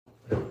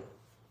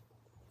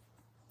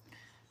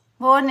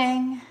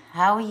Morning.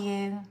 How are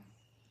you?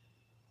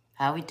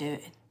 How are we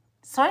doing?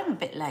 Sorry I'm a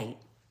bit late.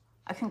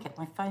 I couldn't get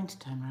my phone to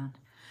turn around.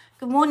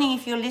 Good morning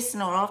if you're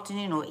listening, or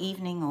afternoon or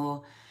evening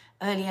or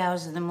early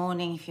hours of the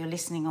morning if you're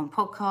listening on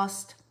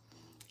podcast.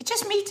 It's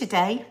just me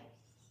today.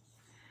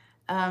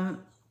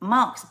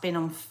 Mark's been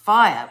on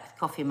fire with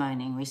coffee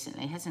moaning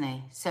recently, hasn't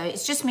he? So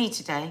it's just me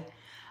today.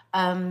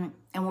 And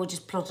we'll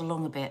just plod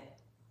along a bit.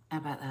 How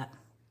about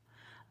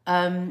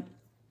that?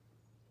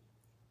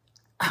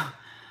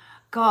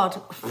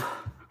 God,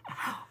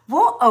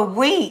 what a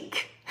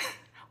week.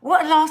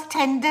 What a last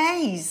 10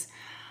 days.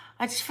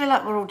 I just feel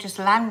like we're all just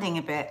landing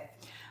a bit.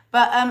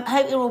 But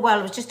hope you're all well.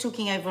 I was just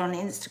talking over on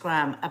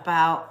Instagram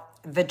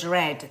about the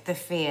dread, the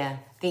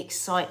fear, the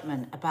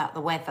excitement about the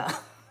weather.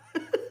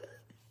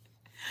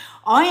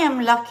 I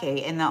am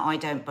lucky in that I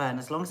don't burn.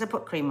 As long as I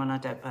put cream on, I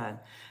don't burn.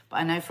 But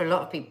I know for a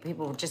lot of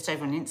people just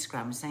over on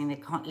Instagram are saying they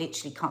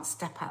can't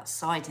step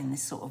outside in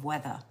this sort of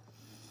weather.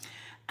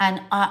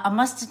 And I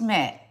must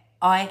admit,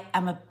 I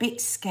am a bit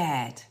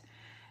scared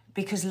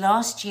because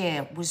last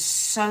year was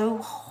so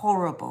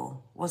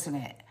horrible, wasn't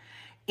it?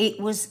 It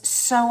was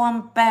so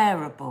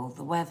unbearable,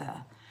 the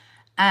weather.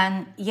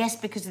 And yes,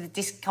 because of the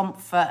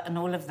discomfort and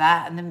all of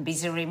that, and the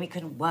misery, and we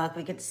couldn't work,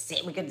 we couldn't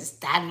sit, we couldn't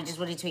stand, we just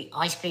wanted to eat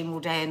ice cream all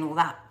day and all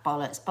that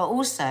bollocks. But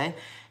also,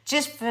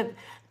 just for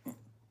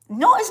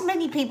not as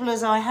many people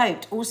as I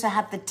hoped, also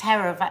had the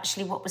terror of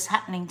actually what was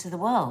happening to the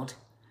world.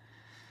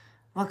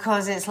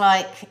 Because it's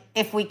like,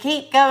 if we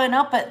keep going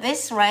up at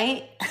this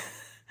rate,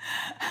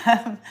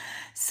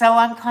 so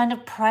I'm kind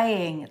of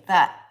praying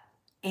that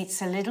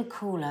it's a little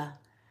cooler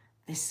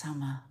this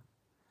summer.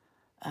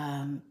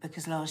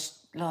 Because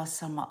last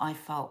summer I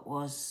felt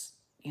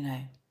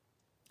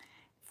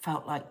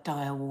felt like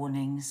dire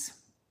warnings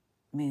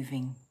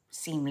moving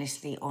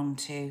seamlessly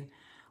onto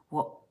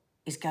what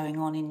is going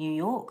on in New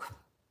York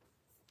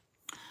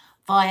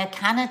via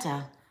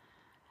Canada.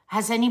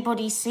 Has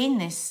anybody seen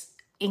this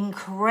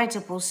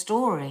incredible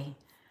story?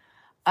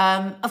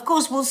 Of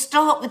course, we'll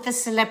start with the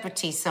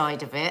celebrity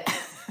side of it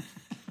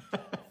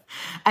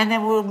and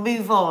then we'll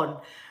move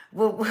on.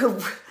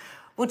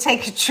 We'll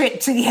take a trip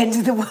to the end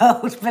of the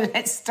world, but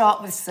let's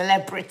start with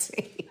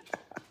celebrity.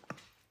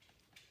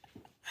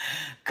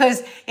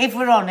 Because if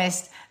we're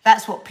honest,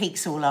 that's what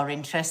piques all our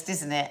interest,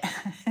 isn't it?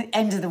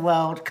 End of the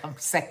world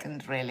comes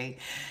second, really.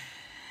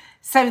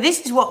 So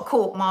this is what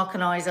caught Mark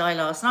and I's eye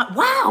last night.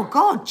 Wow,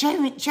 God,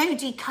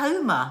 Jodie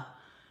Comer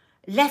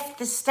left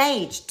the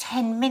stage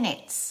 10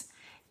 minutes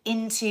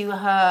into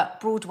her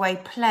Broadway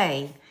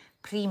play,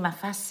 Prima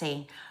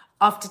Facie,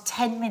 after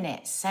 10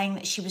 minutes, saying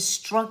that she was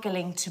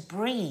struggling to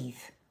breathe.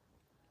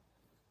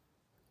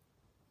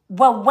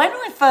 Well, when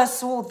I first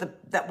saw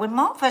when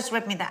Mark first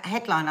read me that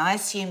headline, I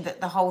assumed that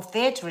the whole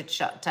theatre had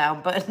shut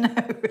down, but no,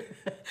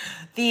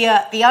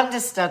 the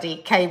understudy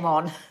came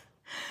on.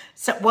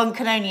 So one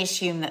can only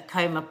assume that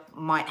Comer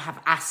might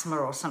have asthma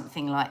or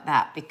something like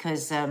that,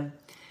 because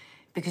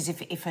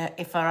if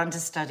her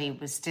understudy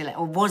was still,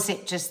 or was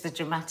it just the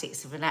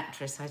dramatics of an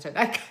actress? I don't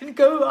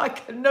know. I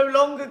can no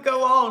longer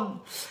go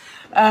on.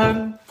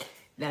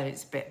 No,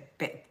 it's a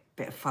bit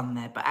of fun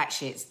there, but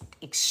actually it's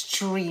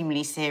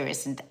extremely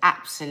serious and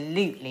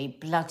absolutely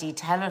bloody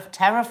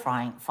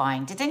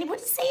terrifying. Did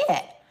anybody see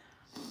it?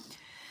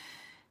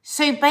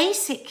 So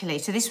basically,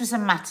 this was a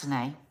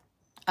matinee.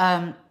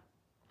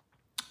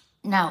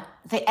 Now,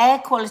 the air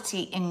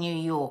quality in New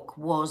York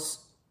was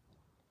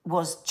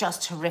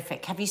just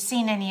horrific. Have you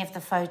seen any of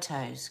the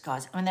photos,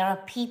 guys? I mean, there are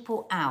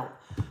people out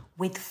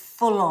with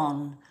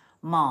full-on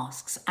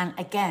masks. And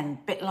again,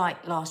 a bit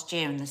like last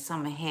year in the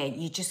summer here,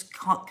 you just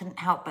couldn't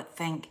help but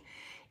think,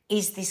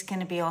 is this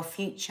going to be our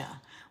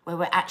future, where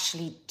we're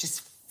actually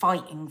just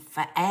fighting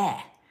for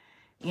air,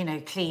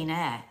 clean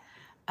air?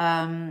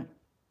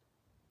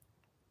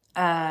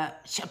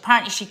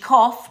 Apparently she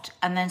coughed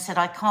and then said,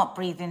 I can't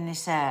breathe in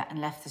this air, and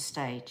left the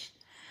stage.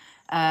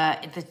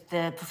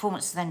 The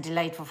performance was then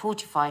delayed for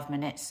 45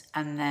 minutes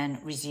and then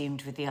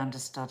resumed with the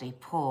understudy.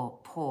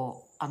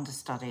 Poor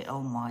understudy.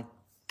 Oh my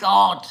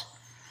God.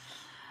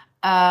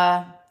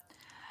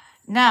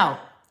 Now,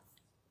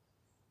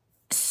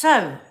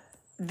 so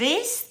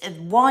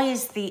why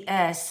is the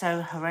air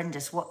so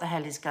horrendous? What the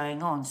hell is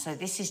going on? So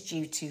this is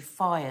due to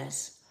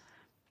fires,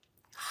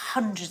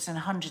 hundreds and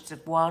hundreds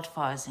of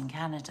wildfires in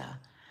Canada,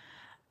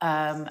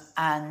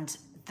 and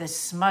the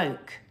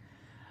smoke.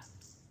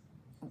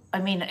 I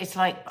mean, it's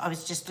like, I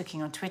was just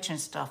looking on Twitter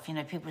and stuff,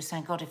 people were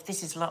saying, God, if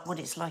this is like what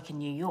it's like in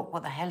New York,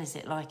 what the hell is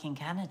it like in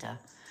Canada?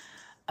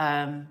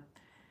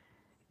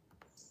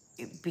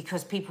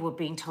 Because people were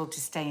being told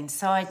to stay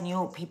inside New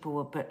York. People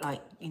were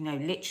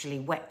literally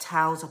wet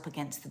towels up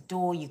against the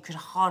door. You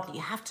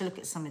have to look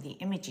at some of the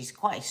images,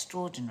 quite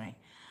extraordinary.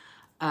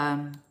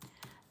 And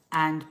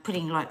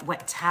putting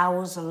wet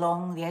towels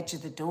along the edge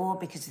of the door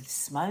because of the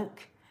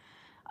smoke.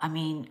 I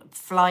mean,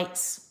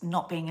 flights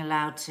not being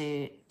allowed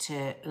to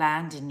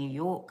land in New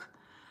York.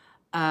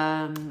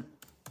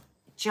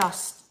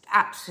 Just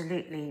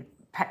absolutely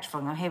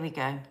petrifying. Oh, here we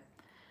go.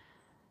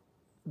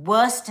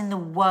 Worst in the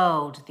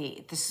world,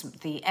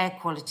 the air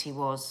quality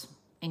was.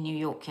 in New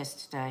York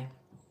yesterday.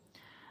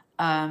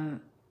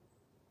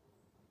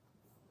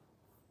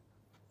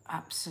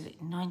 Absolutely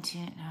 90.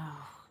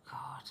 Oh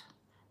God,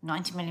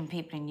 90 million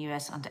people in the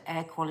US under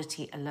air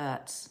quality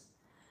alerts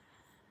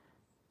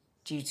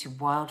due to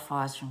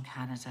wildfires from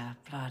Canada.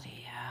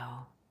 Bloody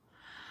hell!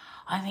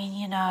 I mean,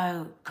 you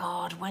know,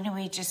 God, when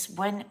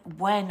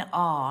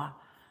are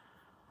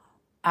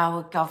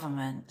our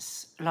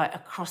governments, like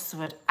across the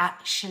world,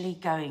 actually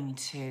going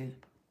to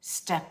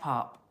step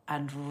up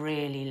and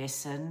really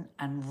listen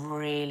and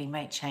really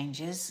make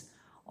changes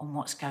on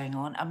what's going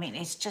on? I mean,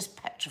 it's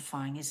just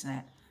petrifying, isn't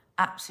it?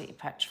 Absolutely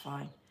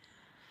petrifying.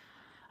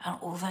 And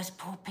all those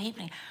poor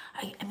people,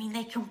 I mean,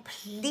 they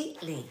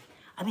completely,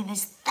 I mean,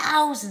 there's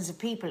thousands of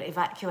people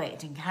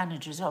evacuated in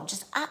Canada as well,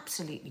 just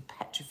absolutely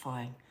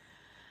petrifying.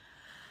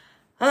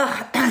 There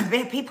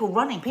are people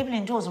running, people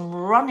indoors and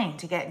running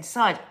to get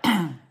inside.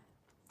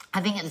 I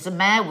think as the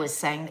mayor was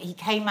saying that he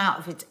came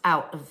out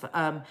of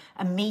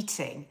a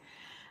meeting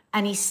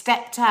and he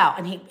stepped out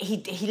and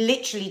he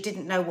literally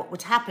didn't know what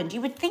would happen. You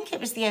would think it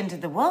was the end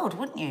of the world,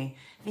 wouldn't you?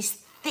 This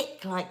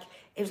thick,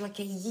 it was like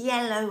a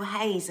yellow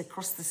haze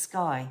across the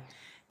sky.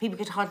 People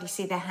could hardly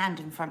see their hand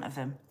in front of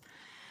them.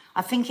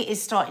 I think it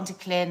is starting to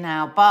clear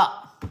now, but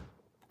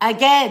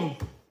again,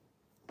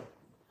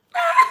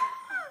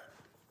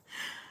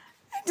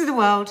 end of the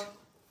world.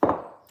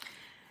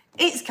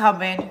 It's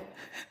coming.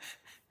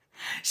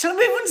 Shall I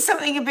move on to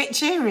something a bit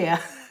cheerier?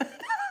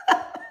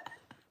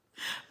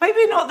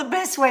 Maybe not the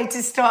best way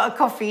to start a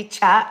coffee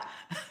chat.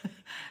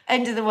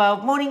 End of the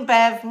world. Morning,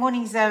 Bev.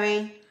 Morning,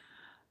 Zoe.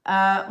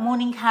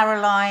 Morning,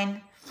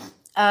 Caroline.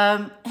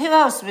 Who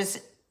else was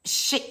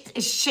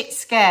shit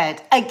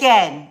scared?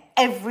 Again,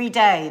 every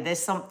day there's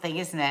something,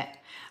 isn't it?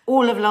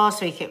 All of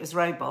last week it was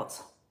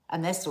robots,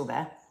 and they're still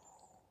there.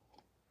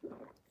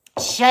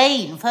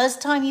 Shane,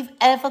 first time you've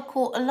ever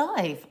caught a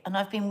live, and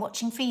I've been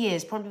watching for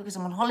years, probably because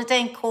I'm on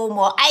holiday in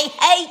Cornwall. I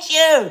hate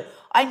you!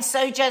 I'm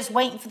so jealous,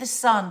 waiting for the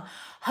sun,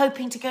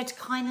 hoping to go to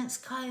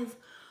Kynance Cove.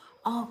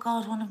 Oh,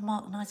 God, one of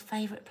Mark and I's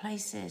favourite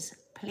places.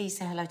 Please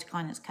say hello to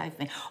Kynance Cove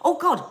for me. Oh,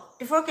 God,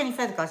 before I go any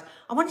further, guys,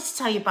 I wanted to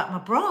tell you about my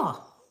bra.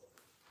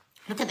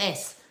 Look at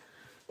this.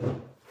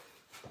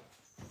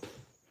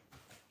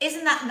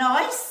 Isn't that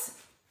nice?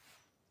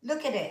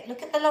 Look at it.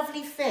 Look at the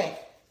lovely fit.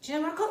 Do you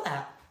know where I got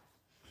that?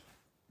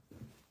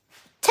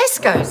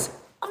 Tesco's.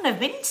 I've never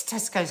been into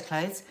Tesco's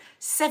clothes.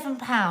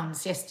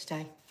 £7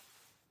 yesterday.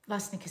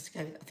 Nice knickers to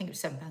go with it. I think it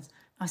was £7.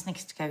 Nice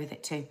knickers to go with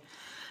it too.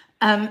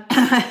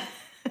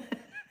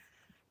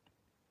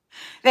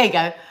 There you go.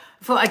 I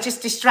thought I'd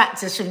just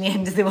distract us from the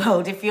end of the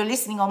world. If you're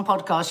listening on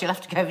podcast, you'll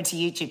have to go over to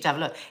YouTube to have a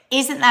look.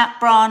 Isn't that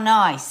bra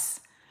nice?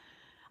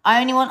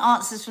 I only want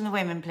answers from the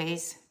women,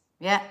 please.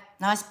 Yeah,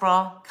 nice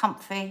bra,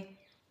 comfy.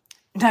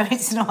 No,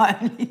 it's not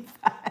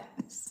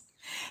OnlyFans.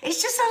 It's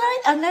just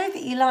I know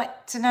that you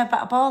like to know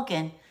about a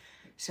bargain.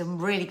 Some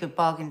really good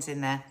bargains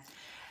in there.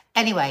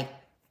 Anyway,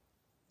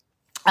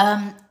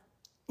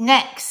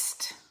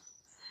 next,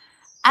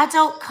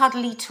 adult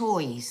cuddly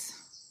toys.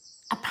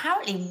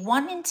 Apparently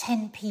 1 in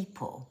 10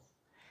 people,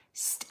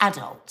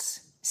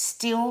 adults,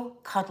 still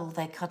cuddle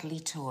their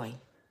cuddly toy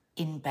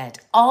in bed.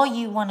 Are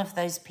you one of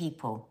those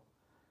people?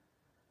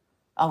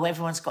 Oh,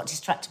 everyone's got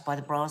distracted by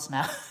the bras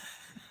now.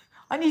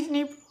 I need a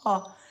new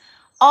bra.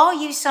 Are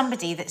you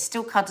somebody that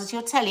still cuddles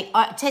your teddy?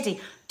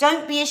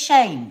 Don't be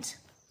ashamed.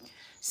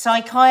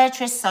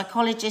 Psychiatrists,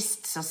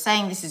 psychologists are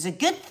saying this is a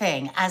good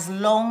thing as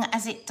long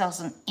as it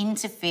doesn't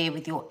interfere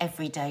with your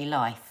everyday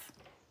life.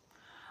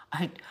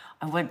 I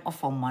went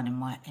off on one in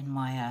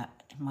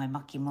my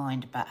mucky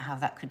mind about how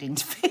that could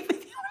interfere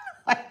with your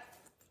life.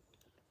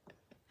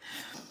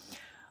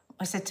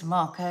 I said to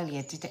Mark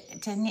earlier, did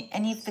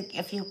any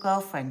of your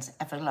girlfriends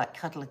ever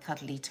cuddle a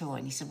cuddly toy?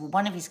 And he said, well,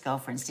 one of his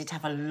girlfriends did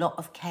have a lot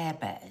of Care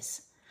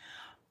Bears.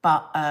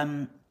 But,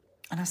 and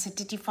I said,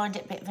 did you find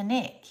it a bit of a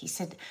nick? He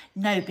said,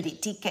 no, but it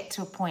did get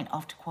to a point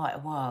after quite a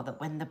while that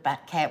when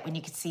when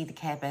you could see the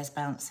Care Bears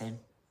bouncing,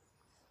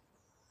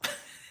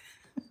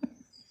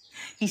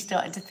 he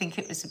started to think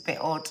it was a bit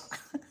odd.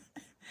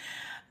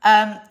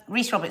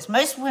 Reese Roberts,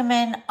 most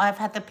women I've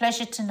had the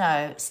pleasure to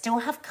know still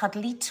have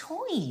cuddly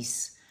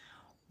toys.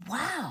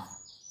 Wow.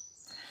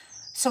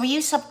 So are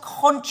you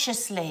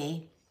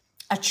subconsciously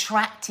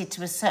attracted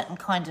to a certain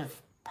kind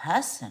of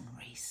person,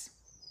 Reese?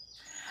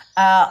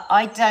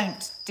 I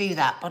don't do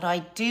that, but I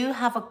do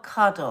have a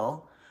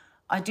cuddle.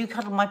 I do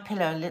cuddle my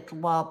pillow a little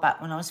while back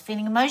when I was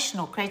feeling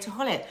emotional,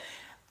 creatorholic.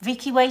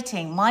 Vicky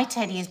Waiting, my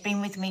teddy has been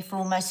with me for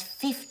almost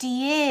 50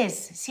 years.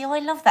 See how I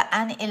love that?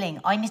 Anne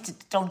Illing, I knitted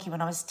a donkey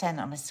when I was 10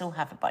 and I still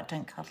have it, but I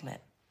don't cuddle it.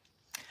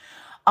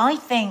 I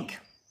think,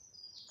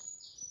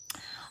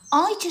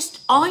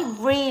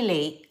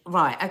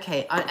 right,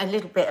 okay, a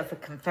little bit of a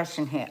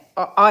confession here.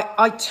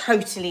 I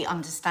totally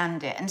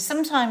understand it. And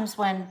sometimes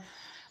when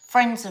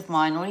friends of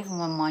mine, or even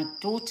when my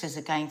daughters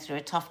are going through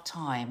a tough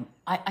time,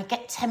 I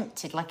get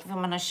tempted, like if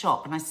I'm in a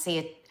shop and I see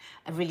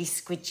a really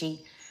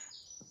squidgy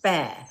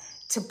bear,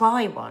 to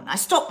buy one. I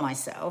stop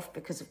myself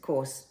because, of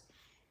course,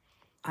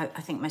 I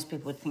think most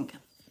people would think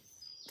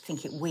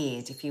think it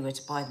weird if you were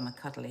to buy them a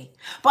Cuddly.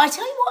 But I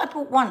tell you what I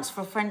bought once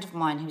for a friend of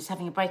mine who was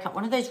having a breakup,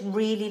 one of those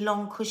really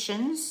long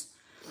cushions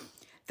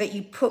that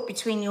you put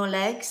between your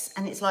legs,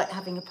 and it's like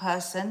having a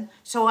person.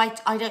 So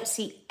I don't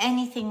see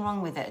anything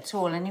wrong with it at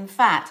all. And in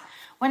fact,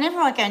 whenever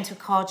I go into a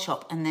card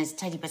shop and there's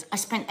teddy bears, I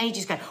spent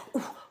ages going,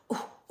 ooh,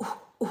 ooh, ooh,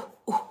 ooh,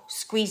 ooh,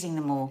 squeezing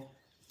them all.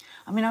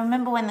 I mean, I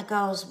remember when the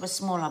girls were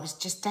small, I was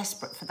just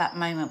desperate for that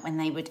moment when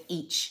they would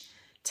each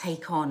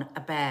take on a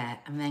bear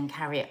and then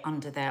carry it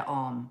under their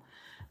arm.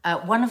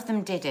 One of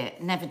them did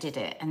it, never did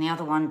it, and the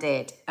other one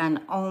did.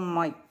 And oh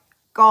my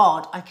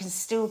God, I can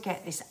still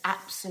get this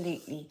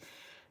absolutely,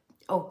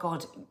 oh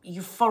God,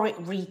 euphoric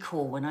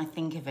recall when I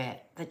think of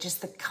it. That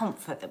just the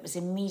comfort that was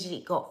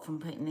immediately got from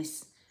putting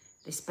this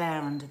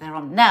bear under their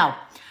arm. Now,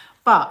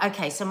 but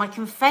okay, so my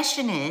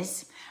confession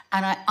is,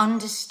 and I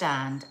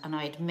understand and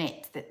I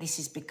admit that this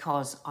is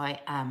because I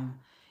am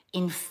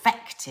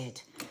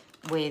infected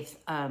with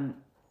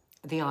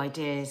the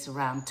ideas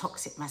around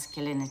toxic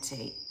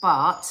masculinity,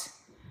 but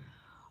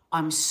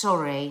I'm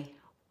sorry,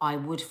 I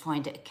would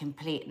find it a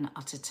complete and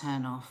utter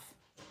turn-off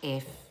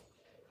if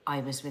I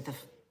was with a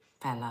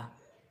fella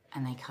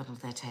and they cuddled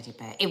their teddy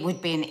bear. It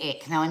would be an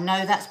ick. Now, I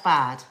know that's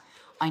bad.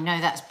 I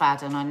know that's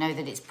bad, and I know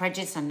that it's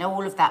prejudice. I know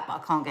all of that, but I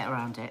can't get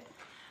around it.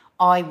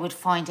 I would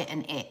find it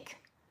an ick,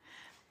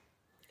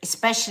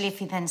 especially if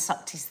he then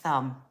sucked his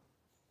thumb.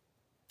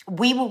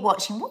 We were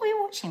watching, what were we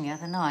watching the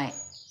other night?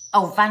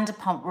 Oh,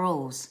 Vanderpump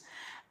Rules.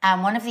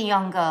 And one of the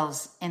young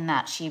girls in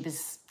that,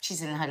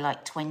 she's in her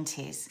like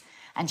 20s,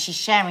 and she's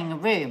sharing a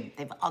room.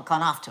 They've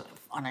gone after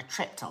on a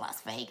trip to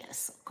Las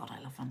Vegas. God,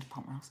 I love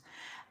Vanderpump Rules.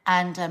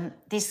 And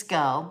this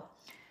girl,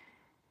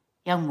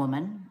 young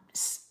woman,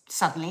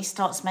 suddenly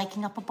starts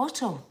making up a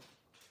bottle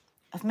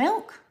of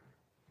milk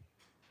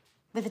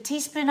with a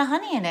teaspoon of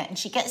honey in it. And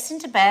she gets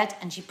into bed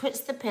and she puts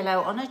the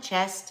pillow on her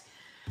chest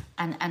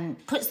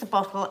and puts the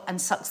bottle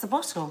and sucks the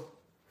bottle.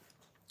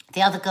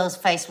 The other girl's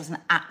face was an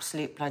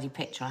absolute bloody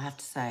picture, I have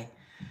to say.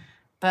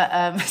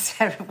 But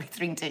Sarah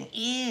Witherington,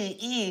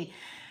 ew.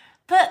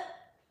 But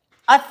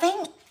I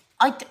think,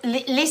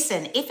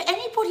 listen, if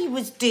anybody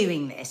was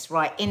doing this,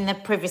 right, in the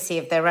privacy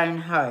of their own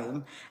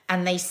home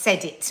and they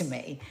said it to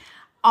me,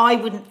 I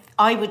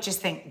would just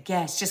think,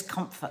 yeah, it's just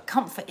comfort.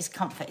 Comfort, is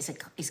comfort,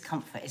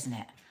 isn't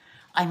it?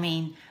 I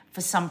mean,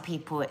 for some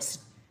people, it's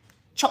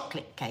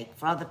chocolate cake.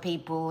 For other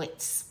people,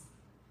 it's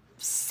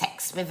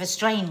sex with a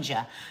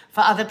stranger.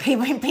 For other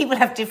people, people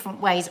have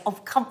different ways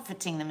of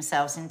comforting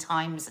themselves in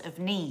times of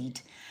need.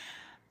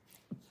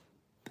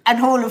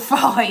 And all are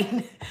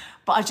fine.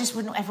 But I just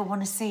wouldn't ever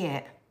want to see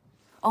it.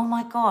 Oh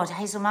my God,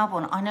 Hazel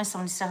Melbourne, I know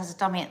someone who still has a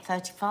dummy at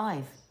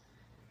 35.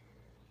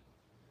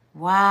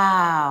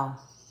 Wow.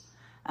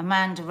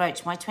 Amanda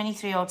Roach, my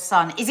 23-year-old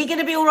son, is he going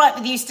to be all right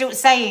with you still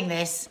saying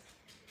this?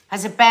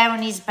 Has a bear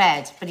on his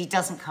bed, but he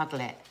doesn't cuddle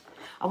it.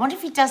 I wonder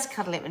if he does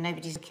cuddle it when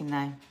nobody's looking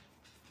though.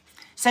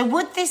 So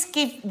would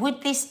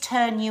this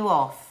turn you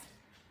off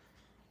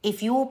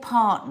if your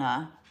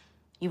partner,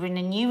 you were in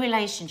a new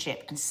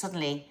relationship and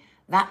suddenly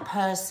that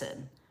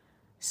person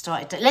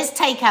started to, let's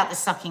take out the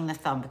sucking the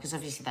thumb because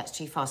obviously that's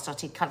too far,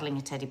 started cuddling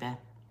a teddy bear.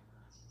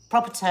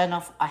 Proper turn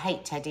off. I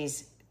hate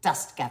teddies.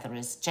 Dust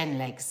gatherers. Jen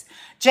Legs.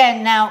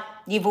 Jen, now,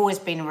 you've always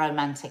been a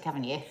romantic,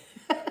 haven't you?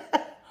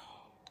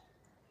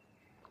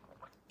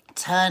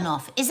 Turn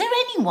off. Is there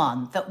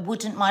anyone that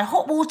wouldn't mind?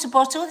 Hot water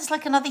bottle, it's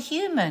like another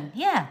human.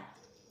 Yeah.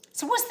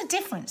 So what's the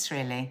difference,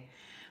 really?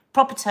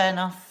 Proper turn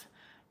off.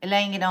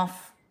 Laying it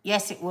off.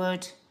 Yes, it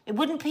would. It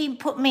wouldn't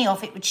put me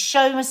off. It would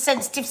show a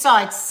sensitive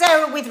side.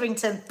 Sarah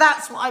Witherington,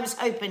 that's what I was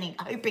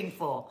hoping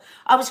for.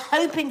 I was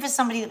hoping for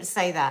somebody that would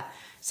say that.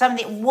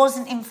 Somebody that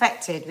wasn't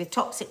infected with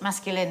toxic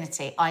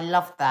masculinity. I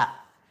love that.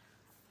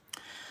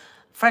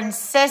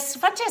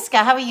 Francesca,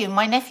 how are you?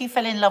 My nephew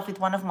fell in love with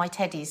one of my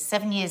teddies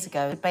 7 years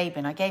ago, a baby,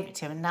 and I gave it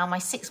to him. And now my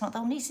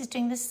 6-month-old niece is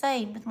doing the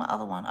same with my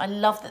other one. I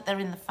love that they're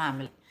in the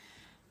family.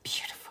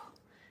 Beautiful.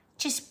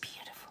 Just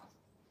beautiful.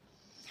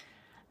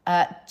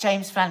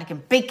 James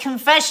Flanagan, big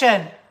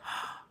confession.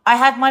 I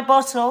had my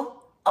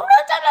bottle. Oh, no.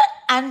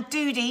 And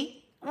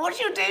Doody. What's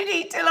your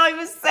Doody? Till I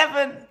was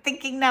 7.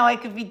 Thinking now I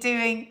could be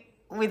doing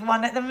with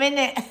one at the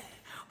minute.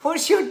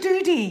 What's your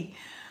Doody?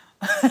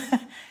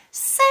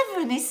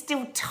 7 is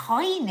still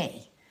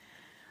tiny.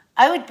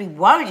 I would be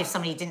worried if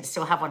somebody didn't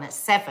still have one at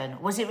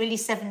 7. Was it really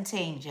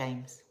 17,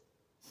 James?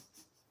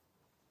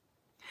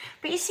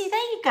 But you see, there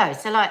you go.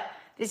 So, like,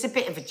 there's a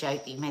bit of a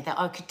joke that you made that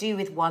I could do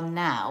with one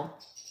now.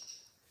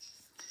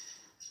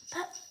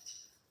 But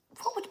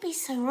what would be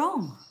so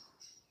wrong?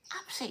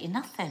 Absolutely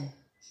nothing.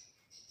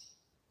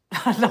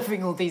 I'm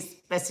loving all these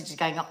messages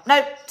going up.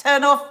 No,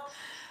 turn off.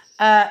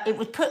 It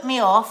would put me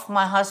off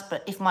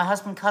if my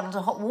husband cuddled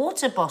a hot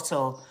water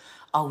bottle.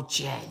 Oh,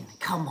 Jen,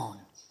 come on.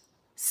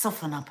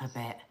 Soften up a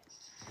bit.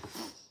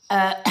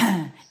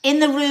 In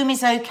the room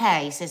is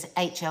okay, says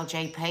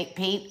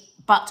HLJP,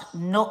 but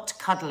not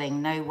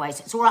cuddling, no ways.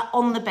 It's all right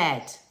on the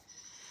bed.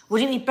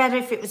 Would it be better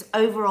if it was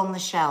over on the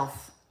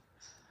shelf?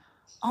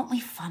 Aren't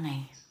we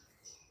funny?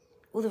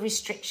 All the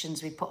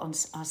restrictions we put on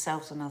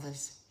ourselves and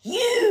others.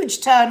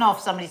 Huge turn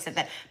off, somebody said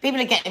that.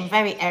 People are getting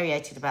very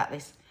aerated about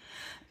this.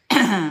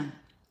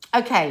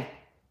 Okay.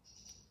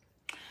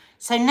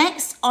 So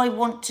next I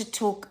want to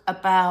talk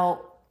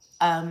about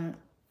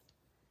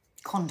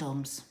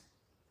condoms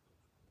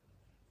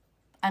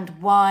and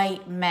why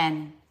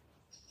men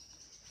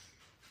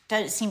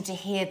don't seem to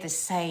hear the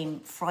same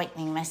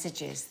frightening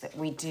messages that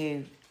we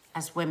do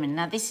as women.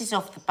 Now, this is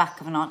off the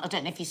back of an article. I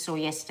don't know if you saw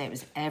yesterday, it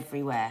was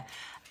everywhere,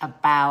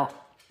 about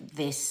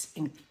this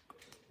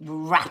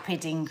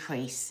rapid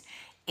increase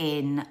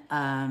in,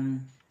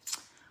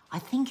 I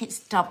think it's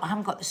double. I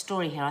haven't got the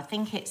story here. I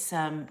think it's,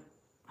 hang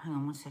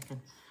on 1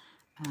 second.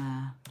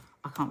 I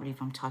can't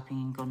believe I'm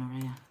typing in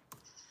gonorrhea.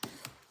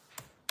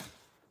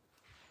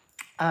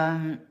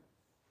 Oh,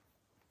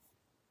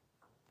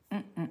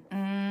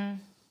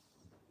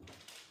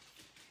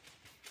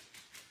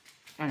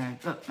 no,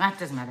 look, that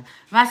doesn't matter.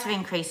 Massive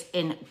increase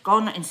in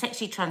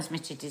sexually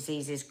transmitted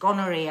diseases,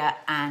 gonorrhea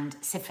and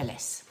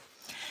syphilis.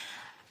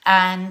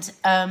 And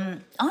I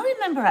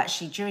remember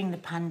actually during the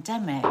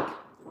pandemic,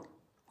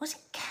 was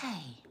it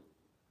Kay?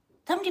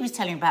 Somebody was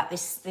telling me about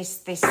this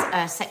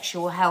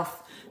sexual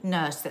health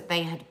nurse that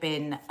they had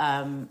been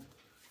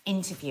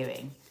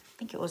interviewing. I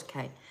think it was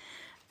Kay.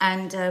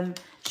 And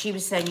she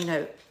was saying, you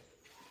know,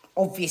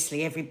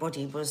 obviously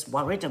everybody was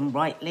worried, and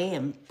rightly,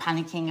 and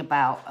panicking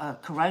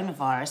about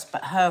coronavirus,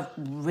 but her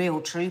real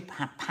true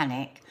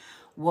panic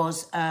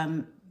was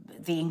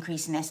the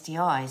increase in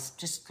STIs,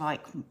 just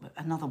like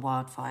another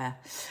wildfire.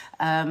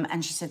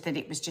 And she said that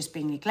it was just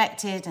being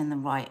neglected, and the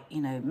right,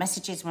 you know,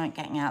 messages weren't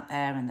getting out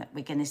there, and that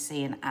we're going to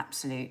see an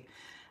absolute,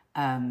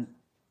 you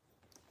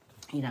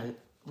know,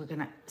 we're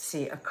going to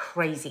see a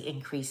crazy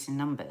increase in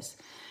numbers.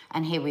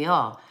 And here we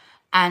are.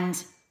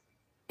 And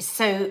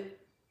so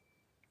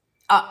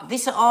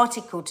this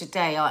article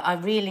today, I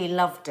really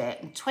loved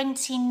it.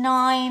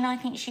 29, I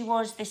think she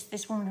was,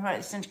 this woman who wrote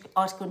this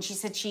article, and she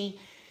said she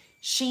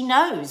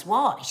knows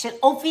why. She said,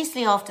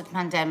 obviously after the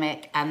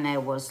pandemic, and there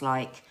was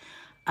like,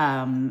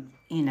 you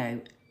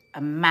know,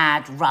 a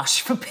mad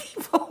rush for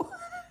people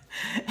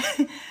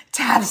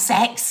to have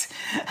sex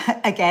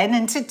again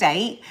and to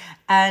date.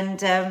 And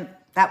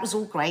that was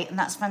all great, and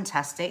that's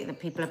fantastic that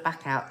people are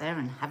back out there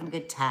and having a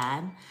good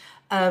time.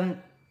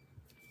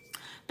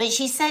 But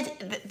she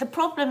said the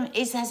problem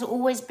has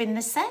always been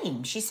the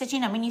same. She said, you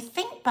know, when you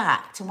think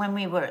back to when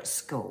we were at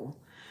school,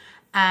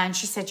 and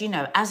she said, you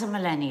know, as a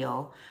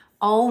millennial,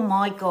 oh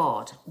my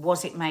God,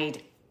 was it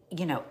made,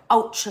 you know,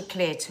 ultra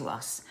clear to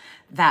us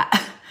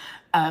that,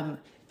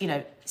 you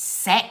know,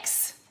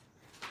 sex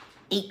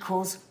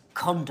equals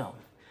condom.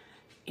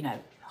 You know,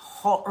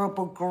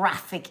 horrible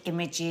graphic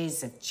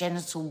images of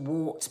genital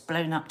warts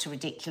blown up to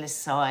ridiculous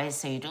size.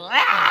 So you'd,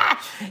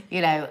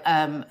 you know,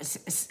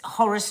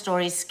 horror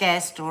stories, scare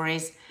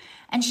stories.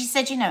 And she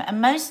said, you know, and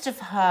most of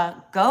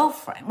her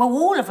girlfriends, well,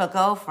 all of her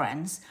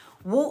girlfriends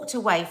walked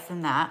away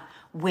from that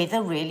with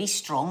a really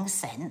strong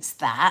sense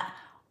that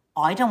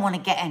I don't want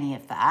to get any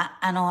of that.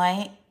 And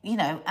I, you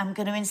know, am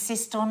going to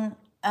insist on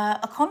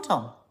a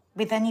condom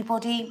with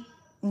anybody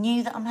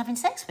new that I'm having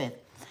sex with.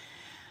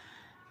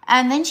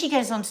 And then she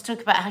goes on to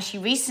talk about how she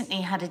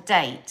recently had a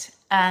date,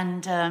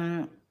 and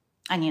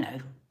you know,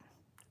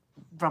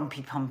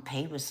 Rumpy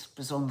Pumpy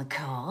was on the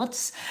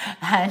cards,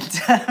 and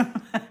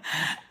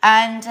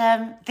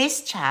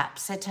this chap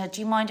said to her,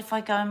 "Do you mind if I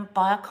go and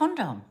buy a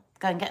condom?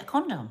 Go and get a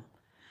condom?"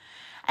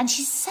 And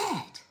she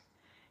said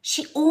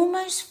she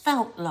almost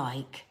felt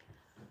like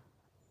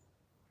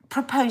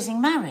proposing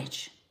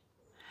marriage,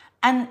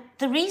 and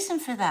the reason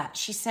for that,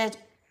 she said,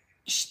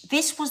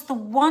 this was the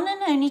one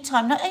and only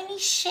time, not only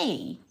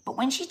she, but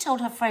when she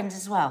told her friends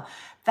as well,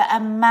 that a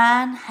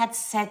man had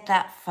said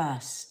that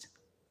first.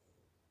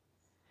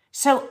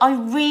 So I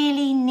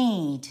really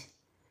need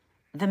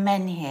the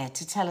men here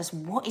to tell us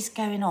what is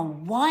going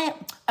on. Why?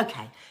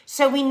 Okay,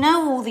 so we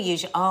know all the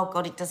usual, oh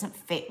God, it doesn't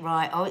fit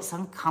right. Oh, it's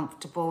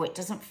uncomfortable. It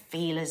doesn't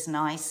feel as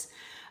nice.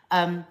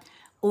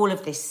 All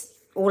of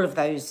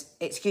those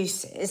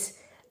excuses.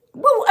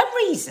 Well,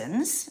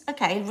 reasons.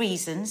 Okay,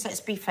 reasons.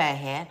 Let's be fair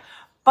here.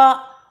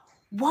 But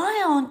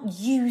why aren't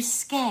you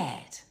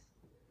scared?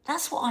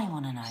 That's what I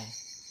want to know.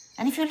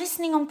 And if you're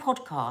listening on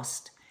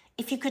podcast,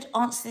 if you could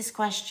answer this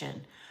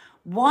question,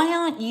 why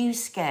aren't you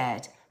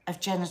scared of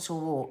genital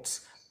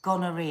warts,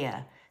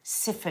 gonorrhea,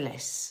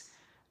 syphilis?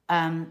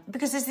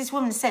 Because as this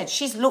woman said,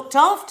 she's looked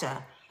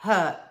after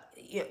her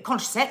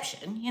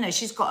contraception. You know,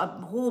 she's got a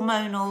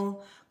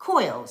hormonal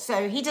coil,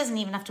 so he doesn't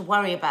even have to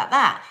worry about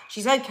that.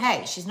 She's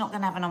okay. She's not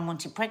going to have an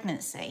unwanted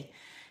pregnancy.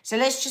 So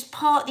let's just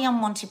part the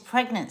unwanted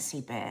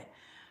pregnancy bit.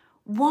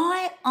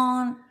 Why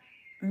aren't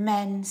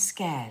men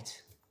scared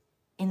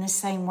in the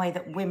same way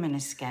that women are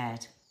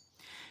scared?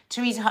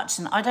 Teresa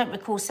Hutchinson, I don't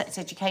recall sex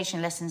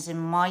education lessons in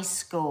my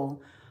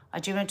school. I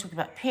do remember talking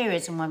about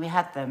periods and when we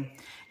had them.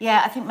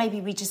 Yeah, I think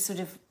maybe we just sort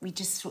of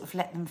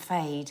let them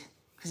fade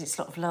because it's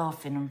sort of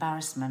laughing,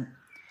 embarrassment.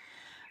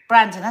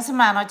 Brandon, as a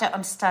man, I don't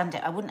understand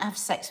it. I wouldn't have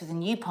sex with a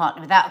new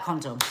partner without a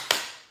condom.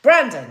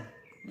 Brandon,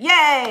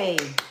 yay!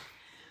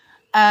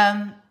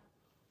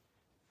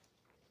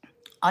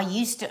 I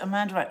used to,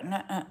 Amanda wrote,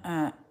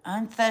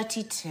 I'm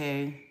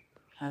 32.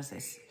 How's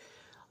this?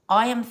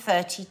 I am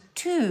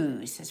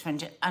 32, says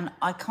friend, and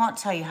I can't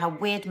tell you how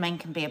weird men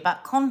can be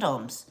about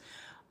condoms.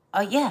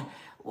 Yeah,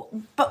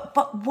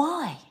 but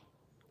why?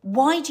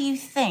 Why do you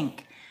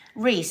think?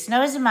 Reese,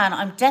 no, as a man,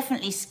 I'm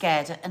definitely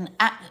scared and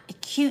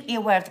acutely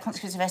aware of the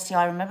consequences of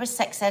STI. I remember a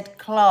sex ed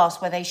class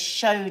where they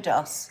showed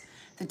us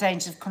the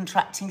dangers of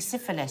contracting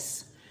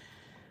syphilis.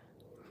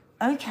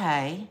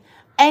 Okay.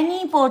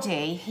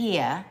 Anybody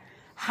here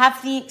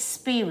have the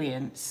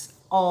experience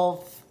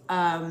of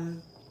a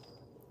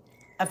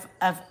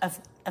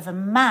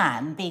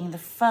man being the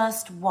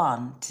first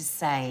one to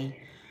say,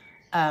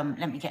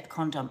 let me get a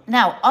condom?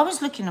 Now, I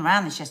was looking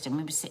around this yesterday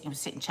and I was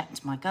sitting chatting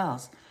to my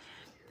girls.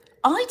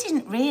 I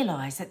didn't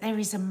realise that there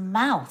is a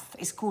mouth.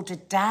 It's called a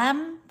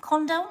dam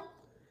condom.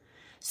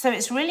 So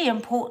it's really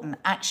important,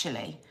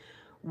 actually,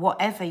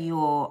 whatever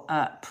your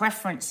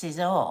preferences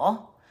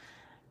are,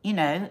 you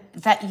know,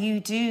 that you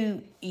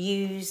do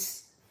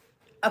use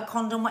a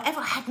condom,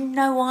 whatever. I had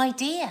no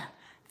idea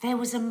there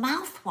was a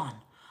mouth one.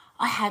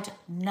 I had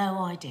no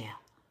idea.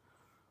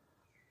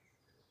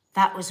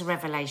 That was a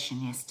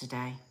revelation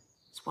yesterday.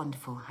 It's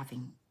wonderful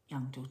having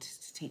young daughters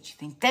to teach you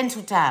things.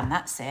 Dental dam,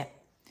 that's it.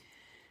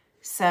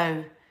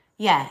 So,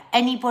 yeah,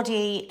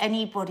 anybody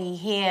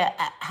here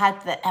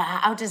had that?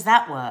 How does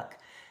that work?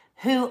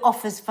 Who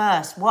offers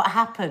first? What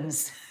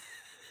happens?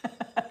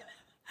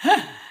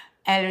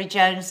 Ellery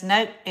Jones,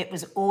 nope, it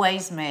was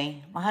always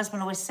me. My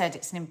husband always said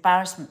it's an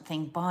embarrassment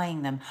thing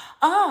buying them.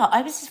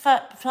 I was his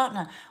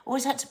partner,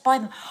 always had to buy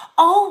them.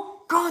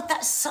 Oh, God,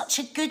 that's such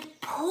a good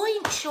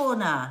point,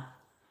 Shauna.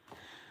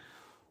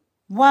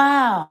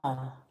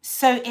 Wow.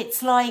 So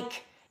it's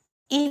like,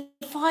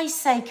 if I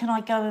say, can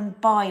I go and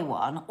buy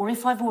one, or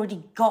if I've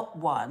already got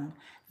one,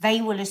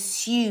 they will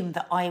assume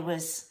that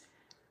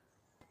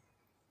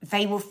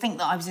they will think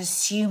that I was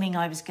assuming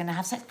I was going to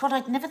have sex. God,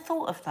 I'd never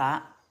thought of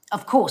that.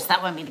 Of course,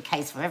 that won't be the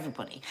case for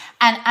everybody.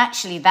 And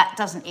actually, that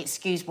doesn't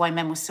excuse why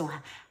men will still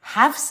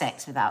have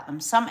sex without them.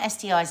 Some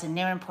STIs are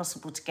near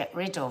impossible to get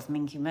rid of,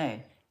 Minky Moo.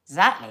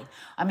 Exactly.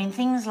 I mean,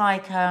 things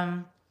like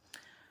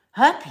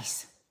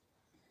herpes.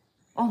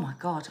 Oh, my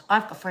God.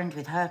 I've got a friend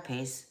with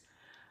herpes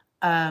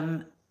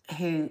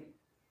who,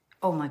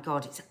 oh, my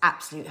God, it's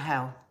absolute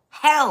hell.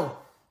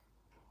 Hell!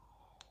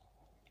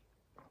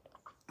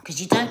 Because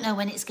you don't know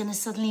when it's going to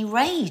suddenly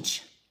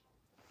rage.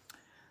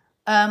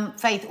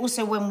 Faith,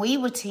 also when we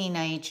were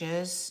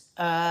teenagers,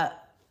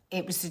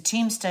 it was the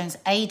Tombstone's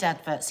aid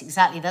adverts.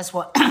 Exactly, that's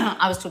what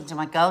I was talking to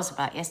my girls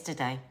about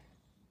yesterday.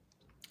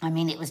 I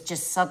mean, it was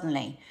just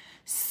suddenly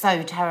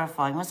so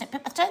terrifying, wasn't it?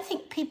 But I don't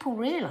think people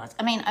realise.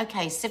 I mean,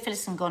 okay,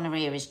 syphilis and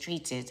gonorrhea is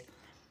treated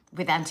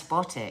with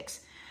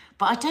antibiotics,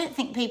 but I don't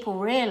think people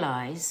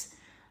realise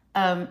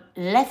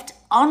left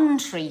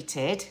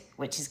untreated,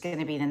 which is going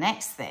to be the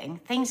next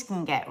thing, things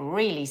can get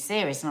really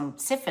serious. And on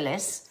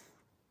syphilis,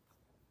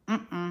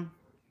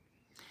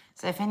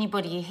 So if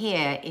anybody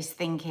here is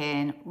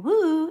thinking,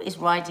 woo, is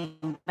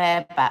riding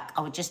bareback,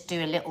 I would just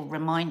do a little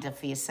reminder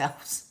for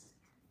yourselves.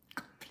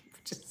 People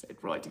just said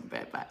riding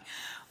bareback.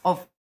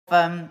 Of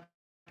the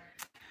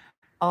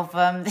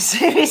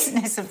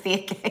seriousness of the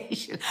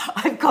occasion.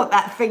 I've got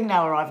that thing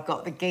now where I've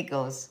got the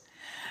giggles.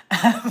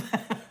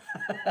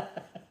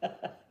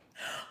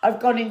 I've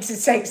gone into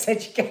sex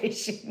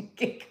education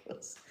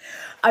giggles.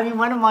 I mean,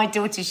 one of my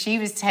daughters, she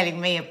was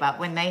telling me about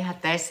when they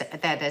had their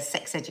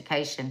sex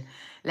education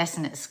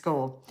lesson at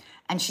school.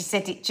 And she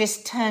said it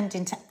just turned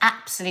into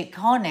absolute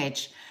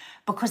carnage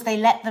because they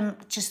let them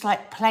just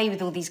like play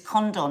with all these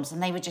condoms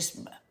and they were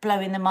just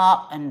blowing them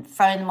up and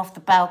throwing them off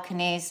the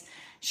balconies.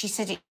 She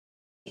said it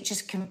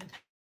just...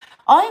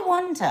 I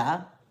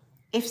wonder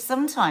if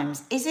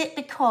sometimes, is it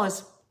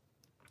because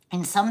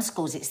in some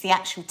schools it's the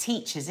actual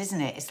teachers,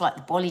 isn't it? It's like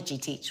the biology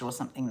teacher or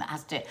something that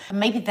has to do it. And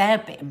maybe they're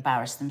a bit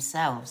embarrassed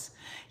themselves.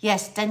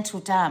 Yes, dental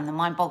dam, the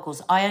mind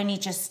boggles. I only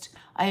just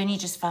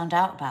found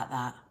out about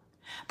that.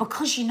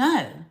 Because you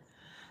know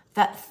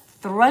that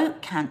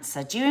throat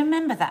cancer, do you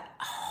remember that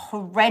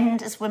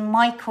horrendous when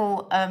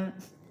Michael,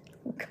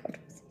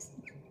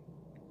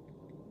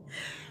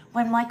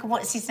 when Michael,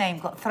 what's his name,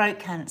 got throat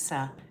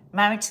cancer,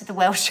 married to the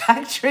Welsh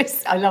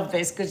actress? I love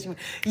this because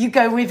you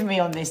go with me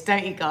on this,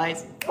 don't you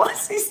guys?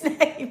 What's his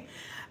name?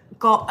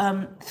 Got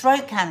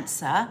throat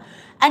cancer,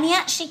 and he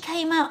actually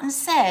came out and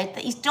said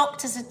that his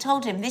doctors had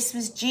told him this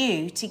was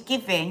due to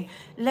giving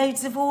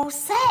loads of oral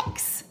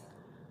sex.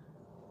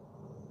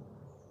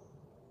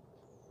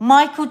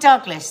 Michael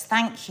Douglas,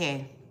 thank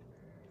you.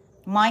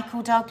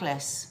 Michael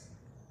Douglas.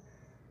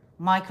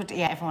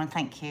 Yeah, everyone,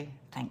 thank you.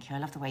 Thank you. I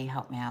love the way you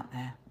helped me out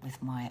there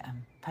with my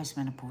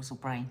postmenopausal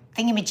brain.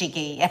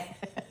 Thingamajiggy, yeah.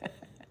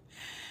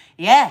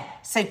 Yeah,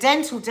 so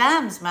dental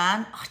dams,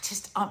 man.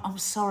 I'm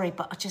sorry,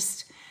 but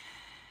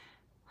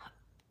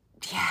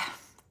yeah.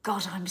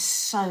 God, I'm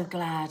so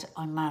glad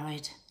I'm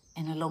married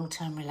in a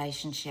long-term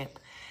relationship.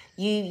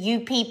 You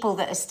people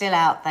that are still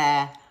out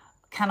there,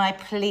 can I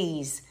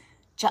please...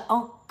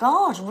 Oh,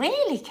 God,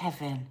 really,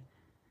 Kevin?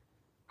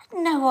 I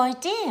had no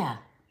idea.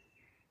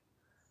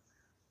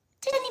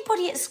 Did anybody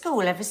anybody at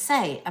school ever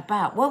say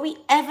about, were we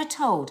ever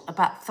told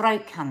about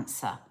throat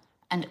cancer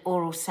and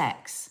oral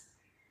sex?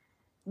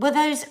 Were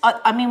those,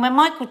 I mean, when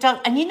Michael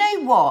Douglas, and you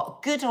know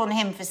what? Good on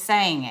him for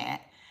saying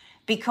it,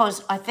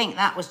 because I think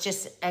that was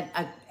just an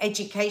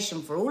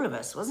education for all of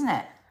us, wasn't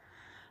it?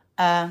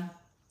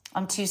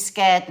 I'm too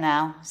scared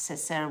now,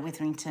 says Sarah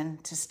Witherington,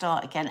 to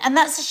start again. And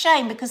that's a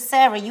shame, because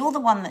Sarah, you're the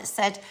one that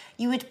said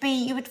you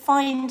would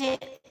find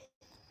it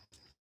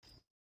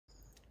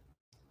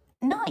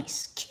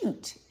nice,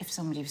 cute, if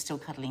somebody was still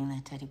cuddling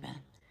their teddy bear,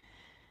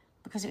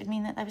 because it would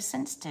mean that they were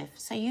sensitive.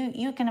 So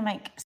you're going to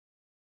make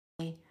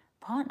a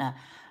partner.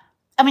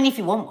 I mean, if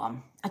you want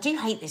one. I do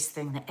hate this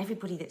thing that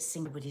everybody that's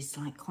single is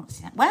like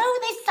constantly, well,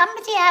 there's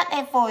somebody out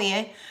there for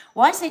you.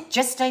 Why is it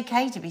just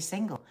okay to be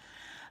single?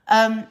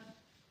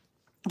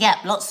 Yeah,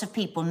 lots of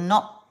people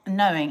not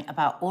knowing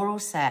about oral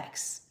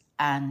sex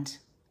and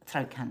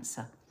throat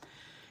cancer.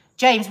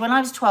 James, when I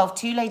was 12,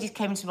 2 ladies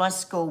came into my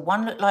school.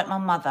 One looked like my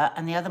mother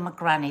and the other my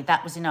granny.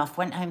 That was enough.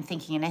 Went home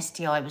thinking an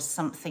STI was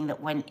something that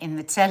went in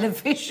the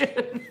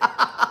television.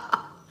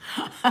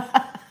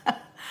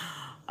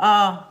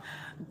 Oh,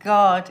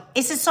 God.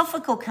 Is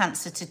esophageal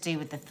cancer to do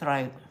with the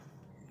throat?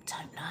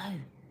 Don't know.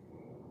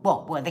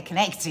 Well, they're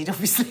connected,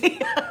 obviously.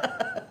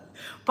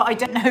 But I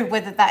don't know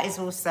whether that is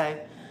also...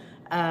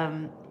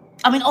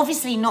 I mean,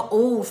 obviously not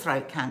all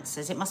throat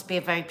cancers. It must be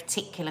a very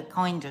particular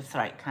kind of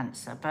throat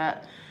cancer.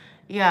 But...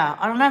 yeah,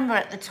 I remember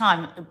at the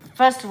time,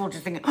 first of all,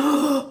 just thinking,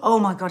 oh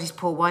my God, his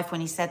poor wife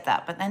when he said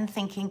that. But then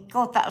thinking,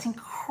 God, that was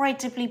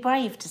incredibly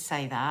brave to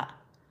say that.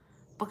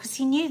 Because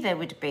he knew there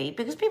would be,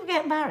 because people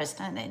get embarrassed,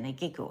 don't they? And they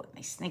giggle and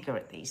they snigger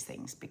at these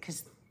things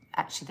because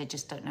actually they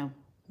just don't know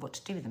what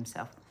to do with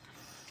themselves.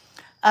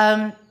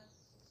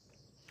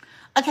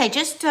 Okay,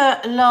 just a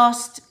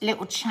last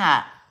little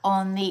chat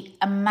on the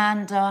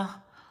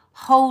Amanda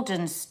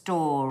Holden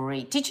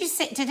story.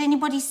 Did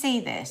anybody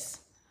see this?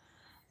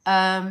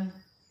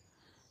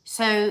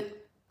 So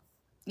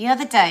the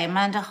other day,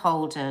 Amanda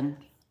Holden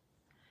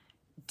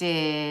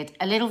did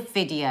a little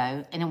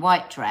video in a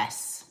white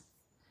dress.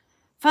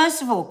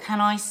 First of all,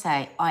 can I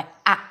say I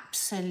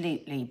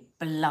absolutely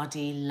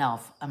bloody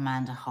love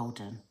Amanda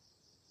Holden.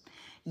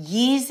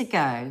 Years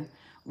ago,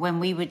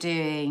 when we were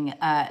doing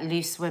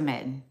Loose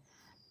Women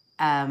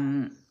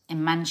in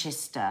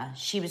Manchester,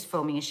 she was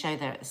filming a show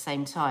there at the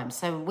same time.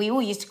 So we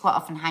all used to quite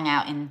often hang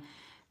out in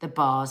the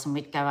bars and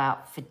we'd go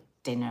out for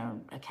dinner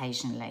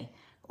occasionally,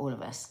 all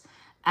of us.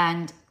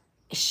 And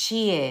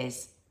she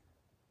is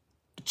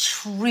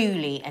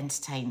truly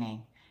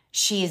entertaining.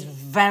 She is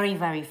very,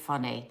 very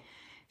funny.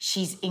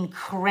 She's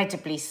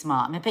incredibly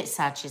smart. I'm a bit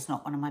sad she's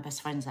not one of my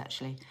best friends,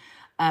 actually.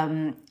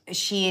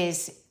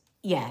 She's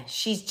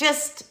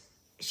just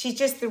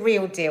the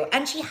real deal.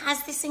 And she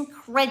has this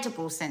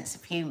incredible sense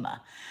of humour.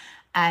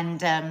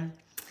 And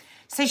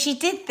so she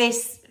did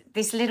this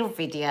little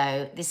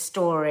video, this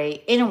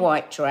story, in a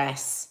white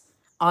dress.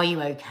 Are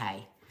you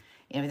okay?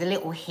 You know, with a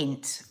little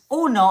hint,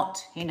 or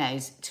not, who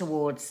knows,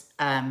 towards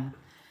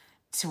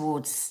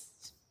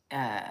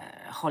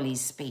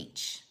Holly's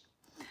speech.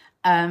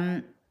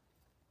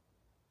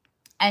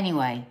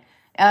 Anyway,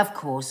 of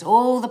course,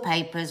 all the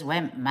papers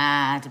went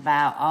mad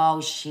about,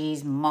 oh,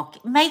 she's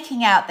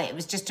making out that it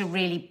was just a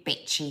really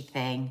bitchy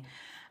thing.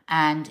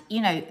 And,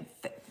 you know,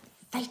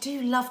 they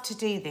do love to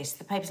do this.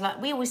 The papers,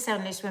 like, we always say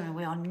on Loose Women,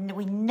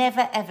 we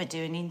never, ever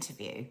do an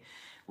interview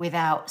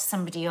without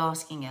somebody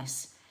asking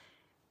us,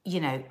 you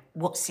know,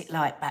 what's it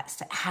like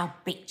backstage? How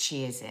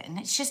bitchy is it? And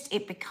it's just,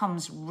 it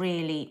becomes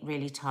really,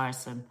 really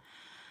tiresome.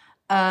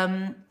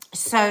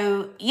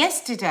 So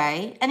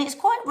yesterday, and it's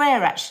quite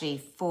rare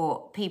actually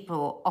for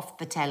people off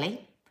the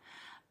telly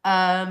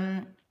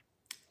to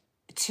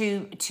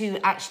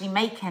actually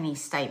make any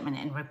statement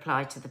in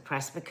reply to the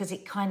press, because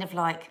it kind of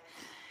like,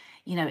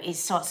 you know, it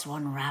starts to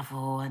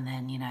unravel and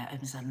then, you know, it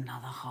opens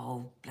another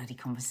whole bloody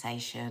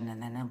conversation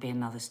and then there'll be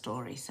another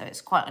story. So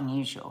it's quite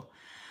unusual.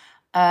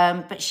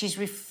 But she's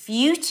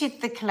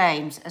refuted the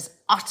claims as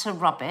utter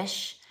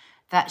rubbish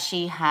that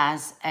she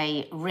has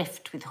a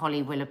rift with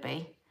Holly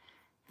Willoughby.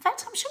 In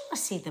fact, I'm sure I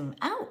see them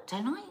out,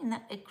 don't I? And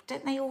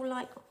don't they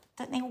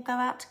all go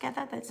out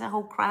together? There's a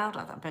whole crowd,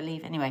 I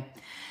believe. Anyway,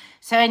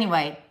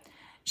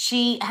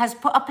 she has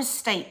put up a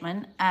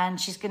statement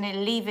and she's going to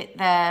leave it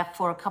there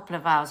for a couple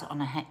of hours on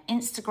her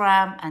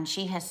Instagram. And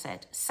she has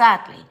said,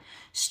 sadly,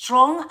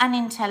 strong and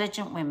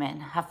intelligent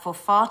women have for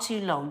far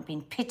too long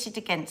been pitted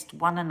against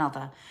one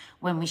another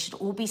when we should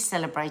all be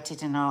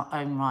celebrated in our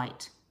own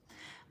right.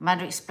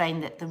 Amanda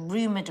explained that the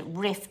rumoured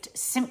rift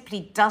simply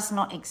does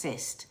not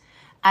exist,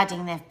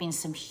 adding there have been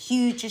some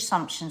huge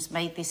assumptions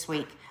made this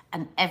week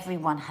and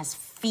everyone has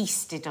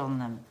feasted on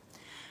them.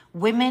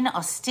 Women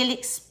are still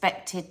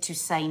expected to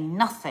say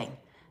nothing,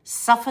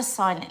 suffer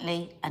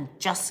silently and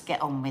just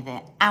get on with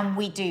it. And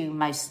we do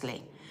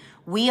mostly.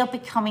 We are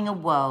becoming a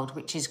world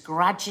which is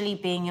gradually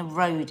being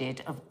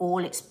eroded of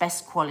all its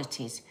best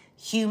qualities,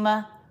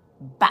 humour,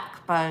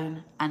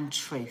 backbone and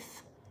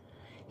truth.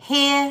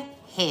 Hear,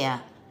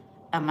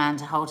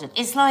 Amanda Holden.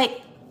 It's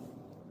like,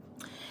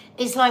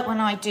 It's like when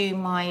I do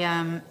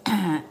my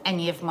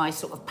any of my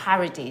sort of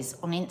parodies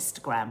on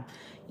Instagram,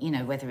 you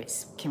know, whether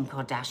it's Kim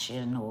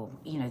Kardashian or,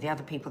 you know, the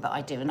other people that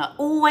I do. And I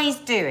always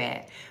do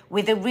it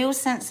with a real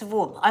sense of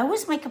warmth. I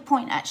always make a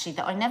point, actually,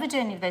 that I never do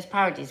any of those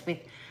parodies with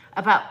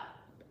about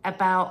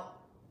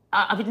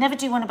I would never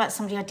do one about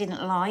somebody I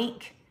didn't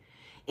like.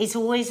 It's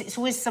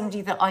always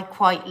somebody that I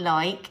quite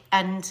like.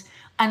 And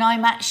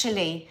I'm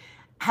actually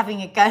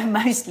having a go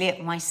mostly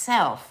at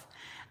myself.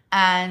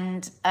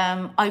 And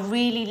I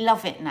really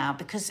love it now,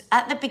 because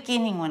at the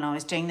beginning when I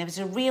was doing, there was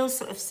a real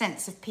sort of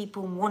sense of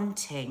people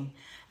wanting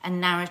a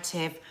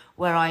narrative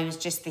where I was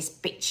just this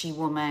bitchy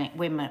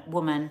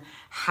woman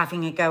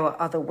having a go at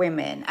other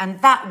women. And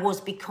that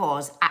was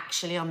because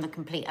actually I'm the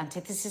complete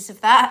antithesis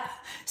of that.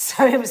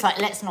 So it was like,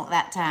 let's knock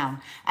that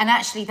down. And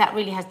actually that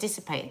really has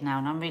dissipated now,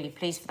 and I'm really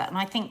pleased for that. And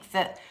I think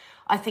that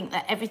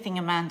everything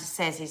Amanda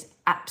says is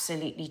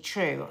absolutely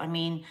true. I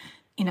mean,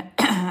 you know,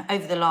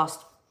 over the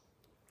last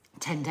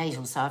 10 days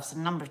or so, I've said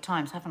a number of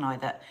times, haven't I,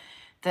 that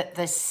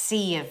the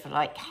sea of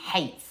like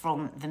hate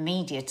from the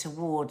media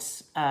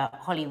towards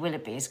Holly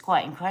Willoughby is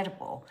quite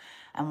incredible.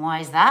 And why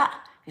is that?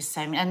 Because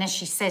so many, and as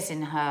she says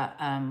in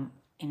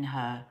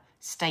her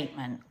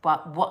statement,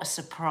 but what a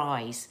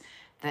surprise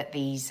that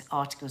these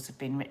articles have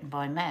been written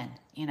by men,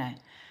 you know.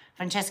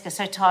 Francesca,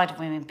 so tired of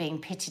women being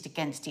pitted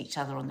against each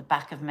other on the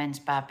back of men's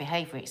bad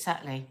behaviour.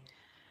 Exactly.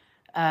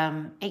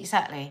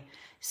 Exactly.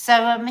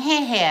 So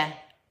here,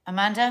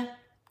 Amanda,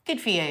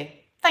 good for you.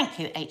 Thank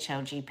you,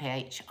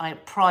 HLGPH. I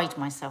pride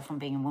myself on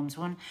being a woman's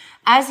one,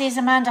 as is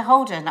Amanda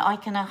Holden. I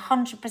can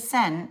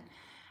 100%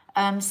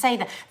 say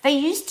that. They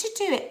used to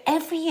do it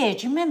every year.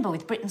 Do you remember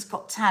with Britain's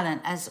Got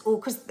Talent?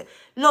 Because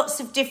lots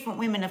of different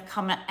women have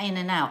come in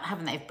and out,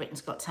 haven't they, of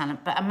Britain's Got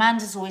Talent? But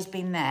Amanda's always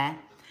been there.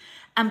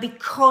 And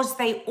because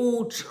they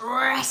all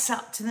dress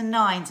up to the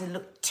nines and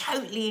look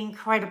totally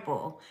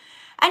incredible.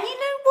 And you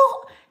know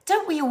what?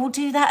 Don't we all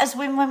do that as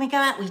women when we go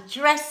out? We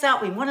dress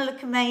up, we want to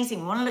look amazing,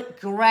 we want to look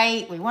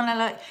great, we want to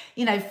look,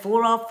 you know,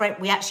 for our friend.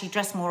 We actually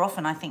dress more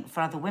often, I think, for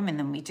other women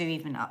than we do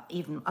even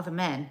other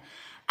men.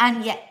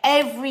 And yet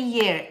every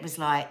year it was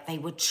like they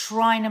were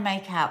trying to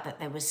make out that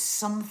there was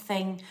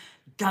something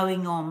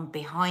going on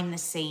behind the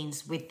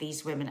scenes with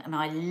these women. And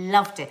I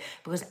loved it,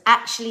 because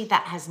actually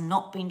that has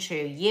not been true.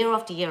 Year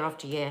after year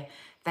after year,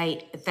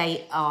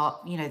 they are,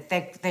 you know,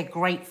 they're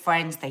great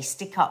friends, they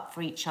stick up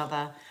for each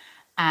other.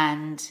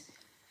 And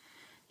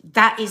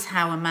that is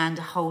how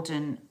Amanda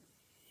Holden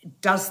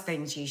does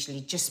things usually,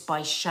 just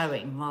by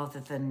showing rather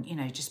than, you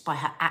know, just by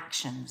her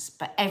actions.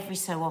 But every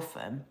so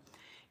often,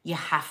 you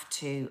have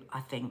to,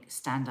 I think,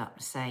 stand up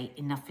and say,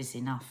 enough is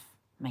enough,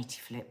 matey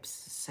flips.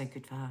 So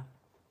good for her.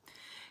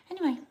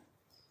 Anyway,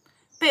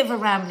 bit of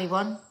a rambly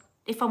one.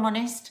 If I'm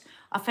honest,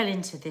 I fell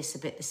into this a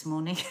bit this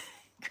morning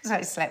because I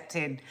slept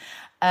in.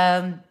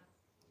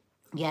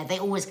 Yeah, they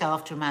always go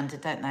after Amanda,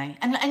 don't they?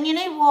 And you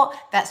know what?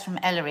 That's from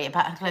Ellery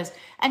about her clothes.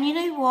 And you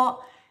know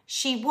what?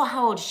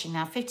 How old is she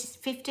now?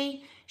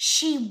 50?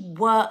 She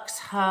works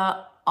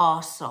her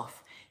arse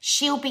off.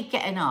 She'll be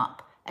getting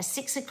up at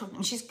 6 o'clock,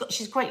 and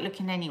she's great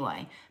looking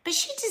anyway. But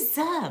she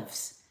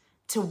deserves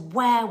to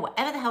wear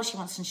whatever the hell she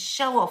wants and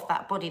show off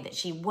that body that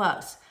she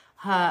works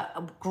her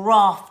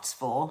grafts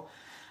for.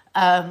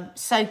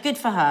 So good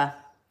for her.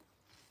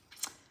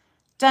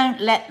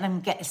 Don't let them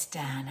get us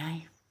down,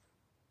 eh?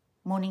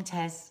 Morning,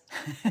 Tez.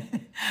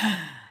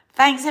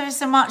 Thanks ever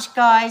so much,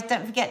 guys.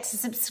 Don't forget to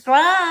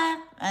subscribe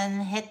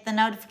and hit the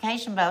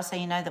notification bell so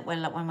you know that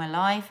when we're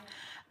live.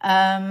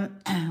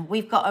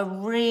 We've got a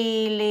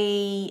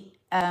really...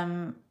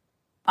 I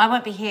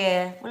won't be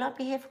here. Will I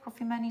be here for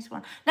Coffee Money's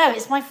one? No,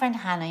 it's my friend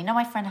Hannah. You know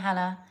my friend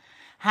Hannah?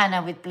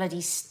 Hannah with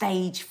bloody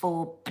stage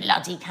 4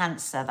 bloody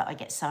cancer that I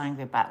get so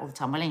angry about all the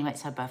time. Well, anyway,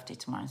 it's her birthday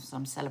tomorrow, so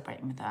I'm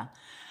celebrating with her.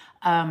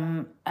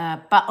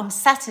 But on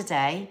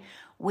Saturday,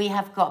 we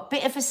have got a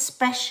bit of a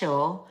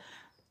special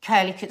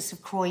Curly Cuts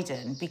of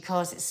Croydon,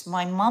 because it's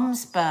my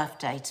mum's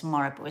birthday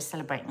tomorrow, but we're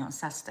celebrating on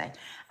Saturday.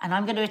 And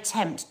I'm going to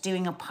attempt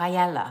doing a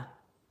paella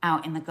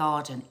out in the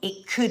garden.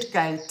 It could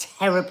go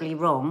terribly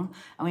wrong,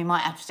 and we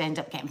might have to end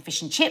up getting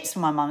fish and chips for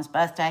my mum's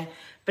birthday,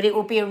 but it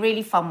will be a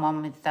really fun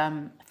one with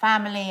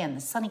family and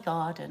the sunny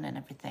garden and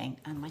everything.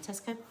 And my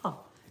Tesco, oh,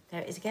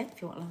 there it is again,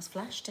 if you want a last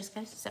flash,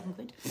 Tesco,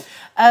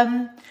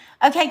 £7.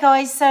 Okay,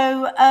 guys,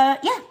 so,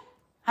 yeah,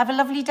 have a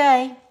lovely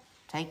day.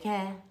 Take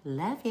care.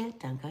 Love you.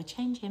 Don't go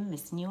changing.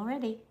 Missing you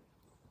already.